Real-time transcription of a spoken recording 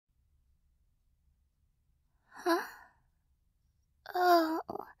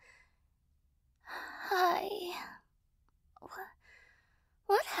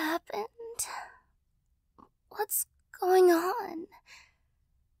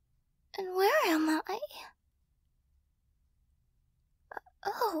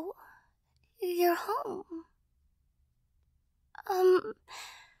Oh, you're home.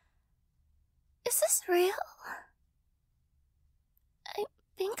 Is this real? I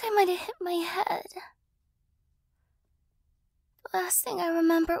think I might have hit my head. The last thing I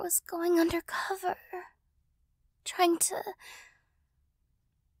remember was going undercover. Trying to...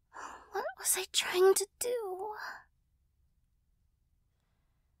 What was I trying to do?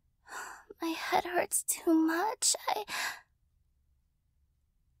 My head hurts too much.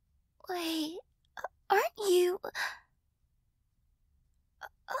 Wait, aren't you...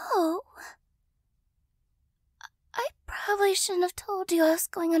 Oh... I probably shouldn't have told you I was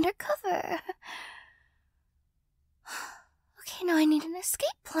going undercover. Okay, now I need an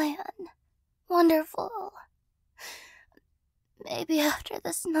escape plan. Wonderful. Maybe after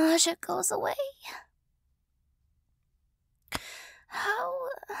this nausea goes away. How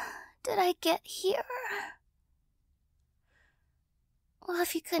did I get here? Well,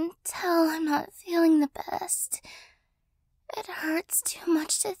 if you couldn't tell, I'm not feeling the best. It hurts too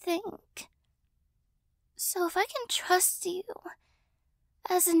much to think. So if I can trust you,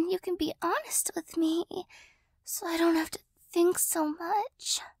 as in you can be honest with me, so I don't have to think so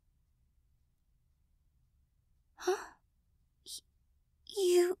much. Huh?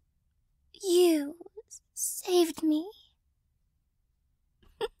 You saved me.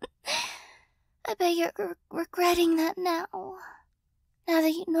 I bet you're regretting that now. Now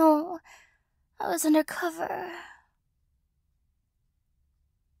that you know I was undercover.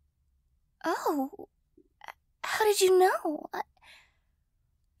 Oh, how did you know?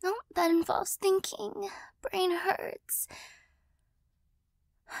 No, that involves thinking. Brain hurts.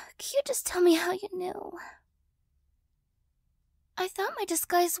 Can you just tell me how you knew? I thought my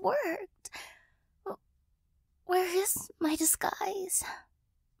disguise worked. Where is my disguise?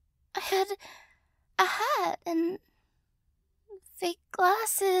 I had a hat and fake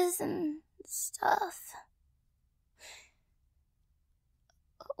glasses and stuff.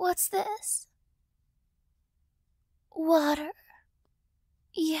 What's this? Water.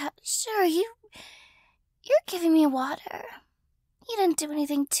 Yeah, sure, you're giving me water. You didn't do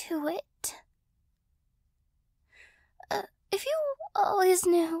anything to it. If you always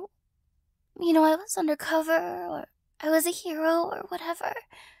knew, I was undercover, or I was a hero, or whatever,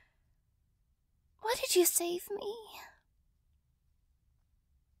 why did you save me?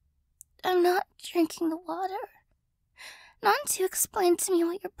 I'm not drinking the water. Not until you explain to me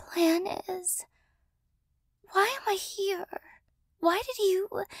what your plan is. Why am I here? Why did you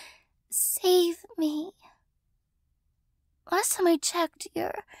save me? Last time I checked,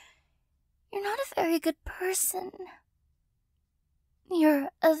 you're not a very good person. You're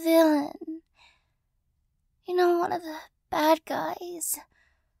a villain. One of the bad guys.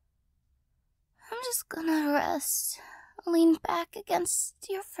 I'm just gonna rest, lean back against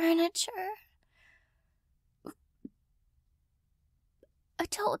your furniture. I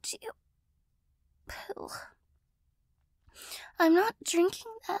told you. I'm not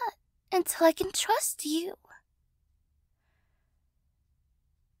drinking that until I can trust you.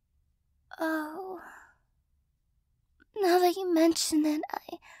 Oh. Now that you mention it,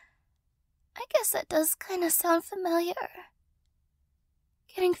 I guess that does kind of sound familiar.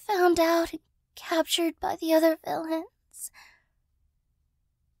 Getting found out and captured by the other villains.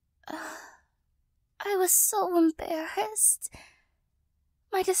 I was so embarrassed.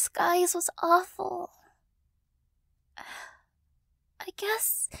 My disguise was awful. I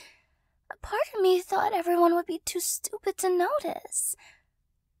guess a part of me thought everyone would be too stupid to notice.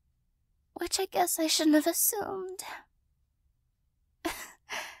 Which I guess I shouldn't have assumed.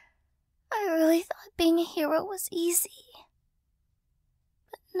 I really thought being a hero was easy.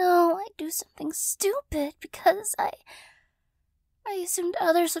 But no, I do something stupid because I assumed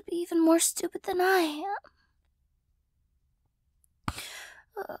others would be even more stupid than I am.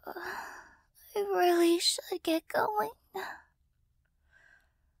 I really should get going.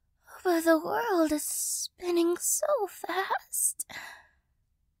 But the world is spinning so fast.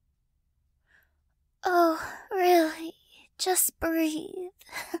 Oh, really? Just breathe.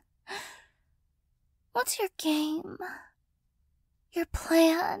 What's your game? Your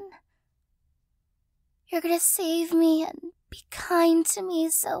plan? You're gonna save me and be kind to me,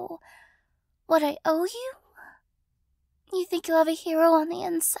 so what I owe you? You think you'll have a hero on the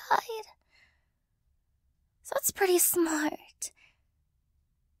inside? So that's pretty smart.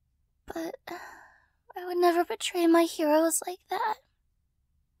 But I would never betray my heroes like that.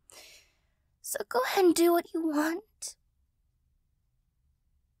 So go ahead and do what you want.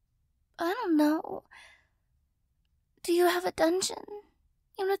 I don't know. Do you have a dungeon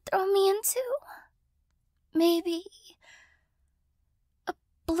you want to throw me into? maybe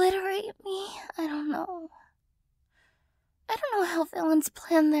obliterate me. I don't know. I don't know how villains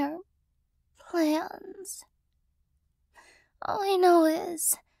plan their plans. All I know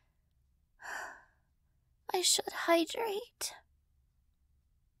is I should hydrate.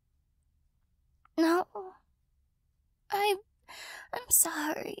 No, I'm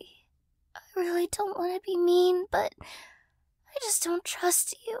sorry. I really don't want to be mean, but I just don't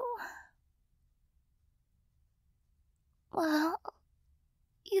trust you. Well,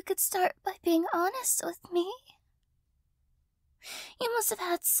 you could start by being honest with me. You must have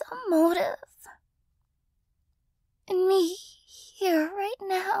had some motive. And me, here, right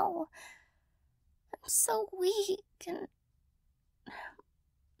now, I'm so weak, and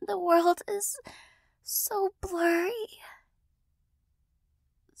the world is so blurry.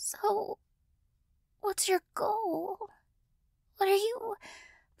 So, what's your goal? What are you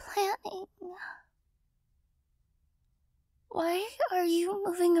planning? Why are you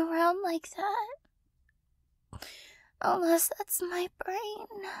moving around like that? Unless that's my brain.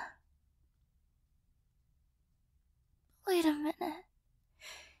 Wait a minute.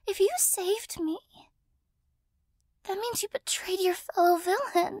 If you saved me, that means you betrayed your fellow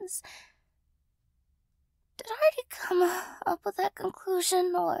villains. Did I already come up with that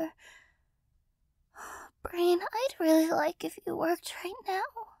conclusion, or... Brain, I'd really like if you worked right now.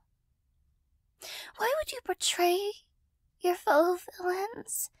 Why would you betray your fellow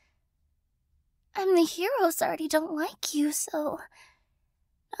villains? And the heroes already don't like you, so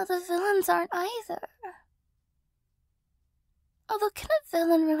now the villains aren't either. Although, can a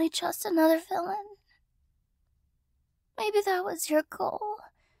villain really trust another villain? Maybe that was your goal.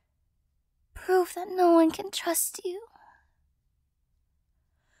 Prove that no one can trust you.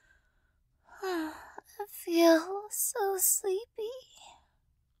 I feel so sleepy.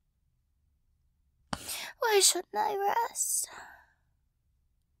 Why shouldn't I rest?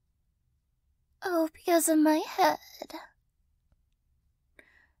 Oh, because of my head.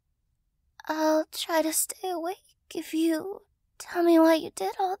 I'll try to stay awake if you tell me why you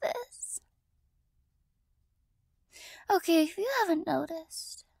did all this. Okay, if you haven't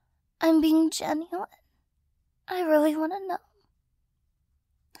noticed, I'm being genuine. I really want to know.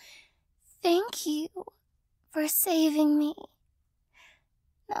 Thank you for saving me.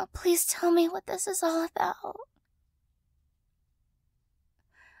 Now please tell me what this is all about.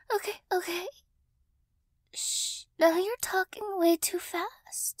 Okay. Shh, now you're talking way too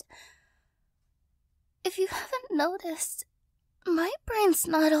fast. If you haven't noticed, my brain's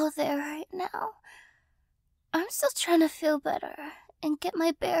not all there right now. I'm still trying to feel better and get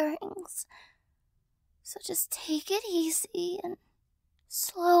my bearings. So just take it easy and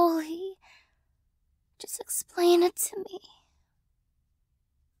slowly just explain it to me.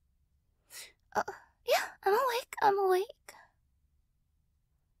 Yeah, I'm awake.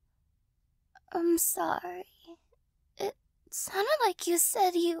 I'm sorry. It sounded like you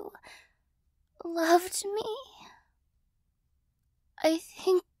said you loved me. I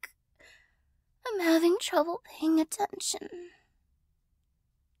think I'm having trouble paying attention.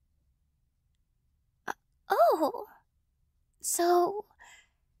 Oh, so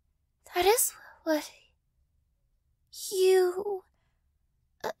that is what you,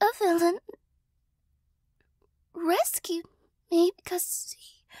 a villain, rescued me because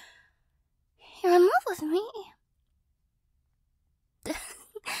you're in love with me.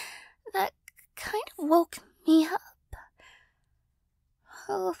 That kind of woke me up.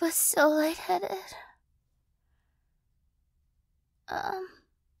 Oh, but still lightheaded.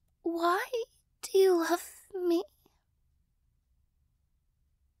 Why do you love me?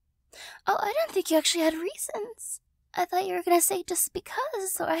 Oh, I didn't think you actually had reasons. I thought you were gonna say just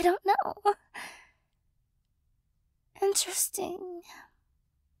because, or I don't know. Interesting.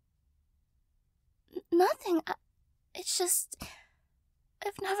 Nothing. It's just...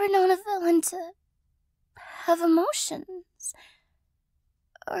 I've never known a villain to have emotions.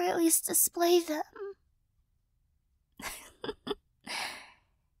 Or at least display them.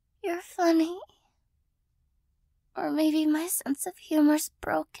 You're funny. Or maybe my sense of humor's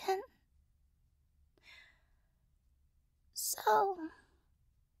broken. So,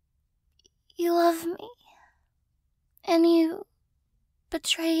 you love me. And you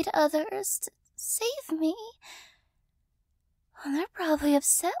betrayed others to save me. Well, they're probably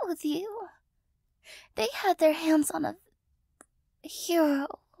upset with you. They had their hands on a hero.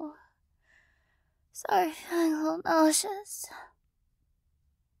 Sorry, feeling a little nauseous.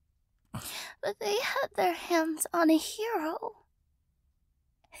 But they had their hands on a hero.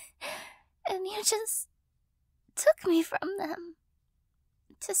 And you just took me from them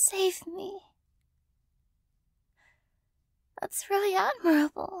to save me. That's really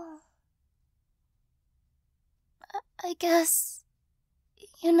admirable. I guess, if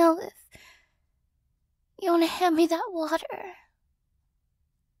you want to hand me that water.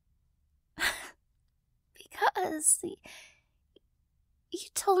 Because you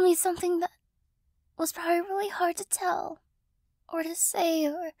told me something that was probably really hard to tell, or to say,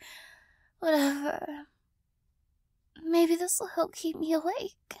 or whatever. Maybe this will help keep me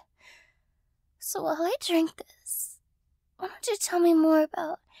awake. So while I drink this, why don't you tell me more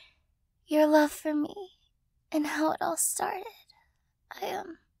about your love for me and how it all started? I'd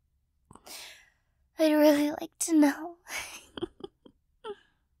really like to know.